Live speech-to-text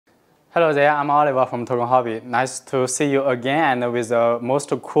Hello there, I'm Oliver from Token Hobby. Nice to see you again and with the most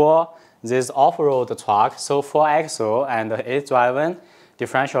cool this off-road truck. So 4-axle and 8-driven,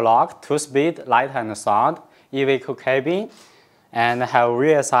 differential lock, 2-speed, light and sound, IVECO cabin, and have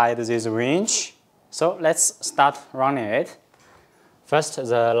rear side this winch. So let's start running it. First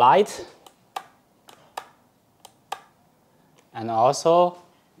the light, and also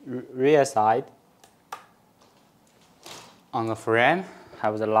rear side on the frame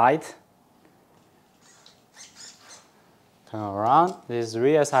have the light. Turn around, this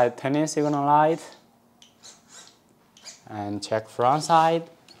rear side turning signal light, and check front side,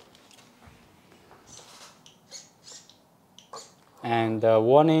 and the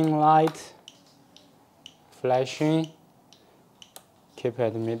warning light flashing. Keep it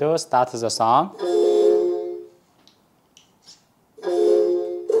in the middle, start the sound.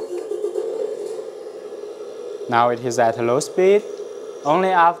 Now it is at low speed.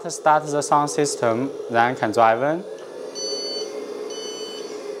 Only after start the sound system, then can drive in.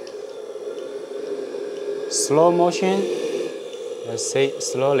 Slow motion, let's see,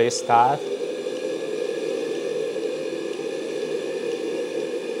 slowly start.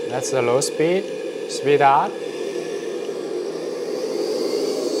 That's the low speed, speed up.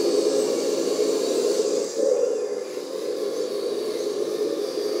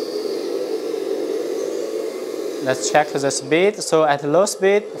 Let's check the speed. So at low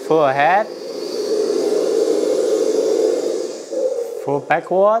speed, full ahead, full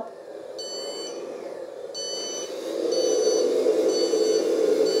backward,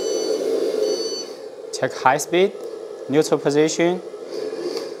 check high speed, neutral position,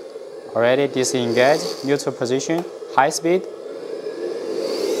 already disengage, neutral position, high speed.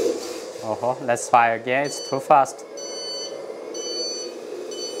 Let's try again, it's too fast.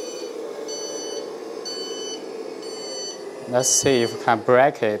 Let's see if we can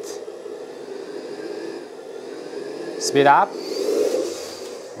break it. Speed up,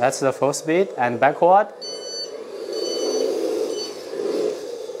 that's the full speed, and backward.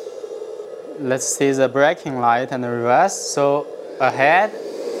 Let's see the braking light and the reverse. So ahead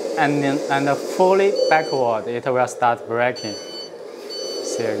and fully backward, it will start braking.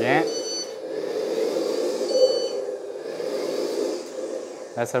 See again.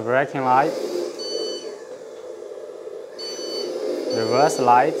 That's a braking light. Reverse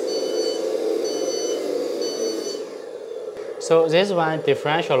light. So this one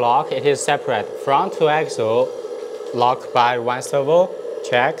differential lock, it is separate. Front 2-axle lock by one servo.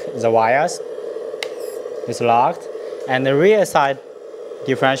 Check the wires. It's locked. And the rear side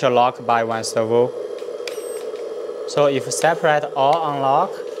differential lock by one servo. So if separate or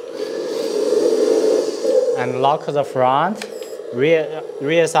unlock and lock the front,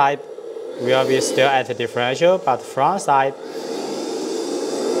 rear side will be still at the differential, but front side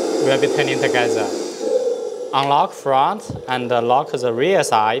will be turning together. Unlock front and lock the rear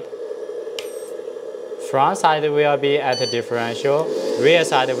side. Front side will be at the differential, rear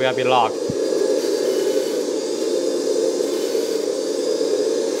side will be locked.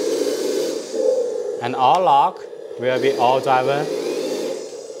 And all lock will be all driven.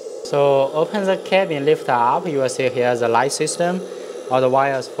 So open the cabin, lift up, you will see here the light system, all the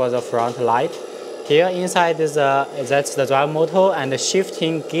wires for the front light. Here inside is that's the drive motor, and the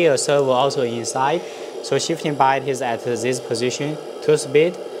shifting gear servo also inside. So shifting byte is at this position,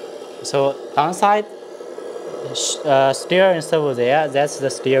 2-speed. So downside, steering servo there, that's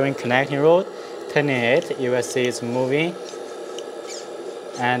the steering connecting rod. Turning it, you will see it's moving.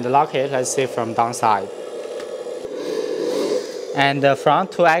 And lock it, let's see from downside. And the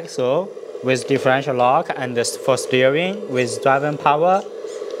front 2-axle with differential lock and for steering with driving power.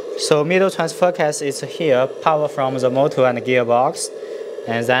 So middle transfer case is here, power from the motor and gearbox,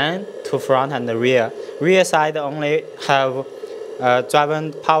 and then to front and the rear. Rear side only have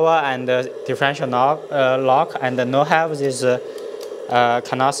driving power and differential lock, and no have this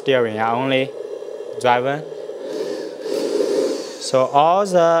canal steering, only driving. So all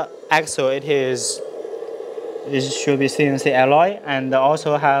the axle it should be CNC alloy, and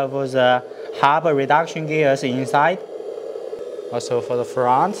also have the hub reduction gears inside. Also for the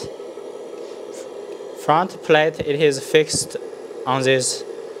front plate, it is fixed on this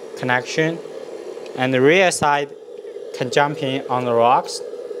connection, and the rear side can jump in on the rocks.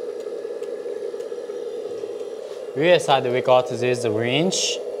 Rear side we got this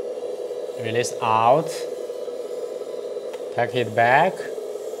winch, release out, take it back,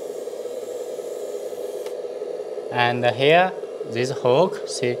 and here this hook,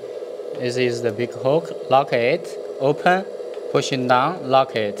 see, this is the big hook, lock it, open, pushing down,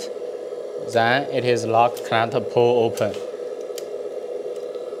 lock it. Then it is locked, cannot pull open.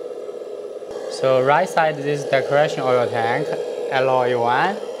 So right side this is decoration oil tank, alloy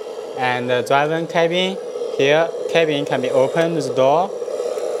 1, and the driver cabin. Here, cabin can be opened, the door,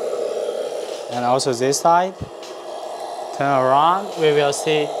 and also this side. Turn around, we will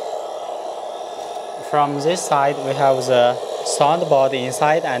see from this side we have the soundboard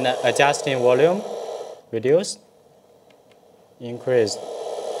inside and adjusting volume, reduce, increase.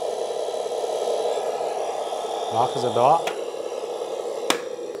 Lock the door.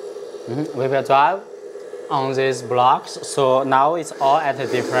 We will drive on these blocks. So now it's all at a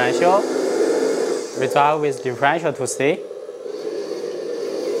differential. We drive with differential to C.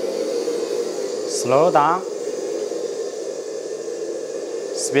 Slow down.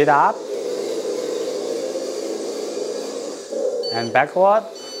 Speed up. And backward.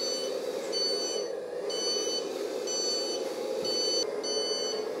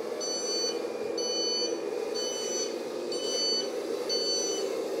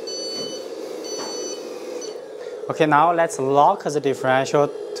 Okay, now let's lock the differential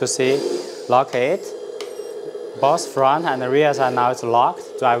to see. Lock it. Both front and rear side now it's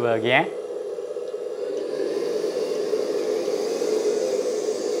locked. Drive again.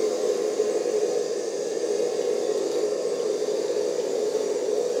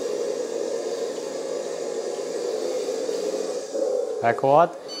 Backward.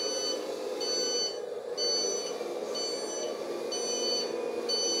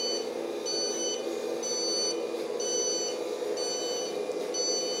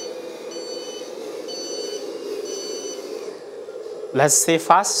 Let's see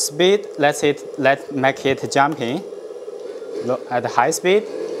fast speed. Let's make it jumping. Look at high speed.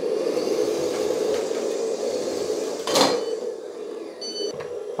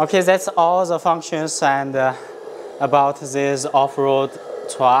 Okay, that's all the functions and about this off-road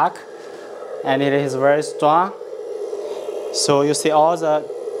truck, and it is very strong. So you see all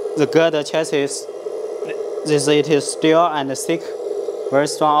the girder chassis. It is steel and thick, very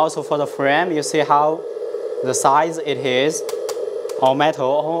strong. Also for the frame, you see how the size it is. All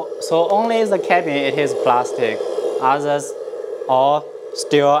metal, so only the cabin it is plastic, others all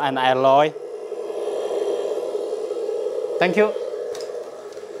steel and alloy. Thank you.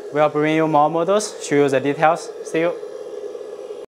 We'll bring you more models, show you the details. See you.